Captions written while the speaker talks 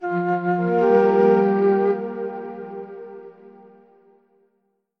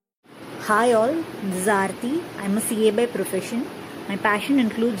Hi all, this is Aarti. I'm a CA by profession. My passion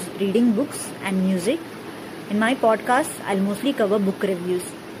includes reading books and music. In my podcast, I'll mostly cover book reviews.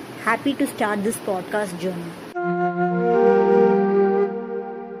 Happy to start this podcast journey.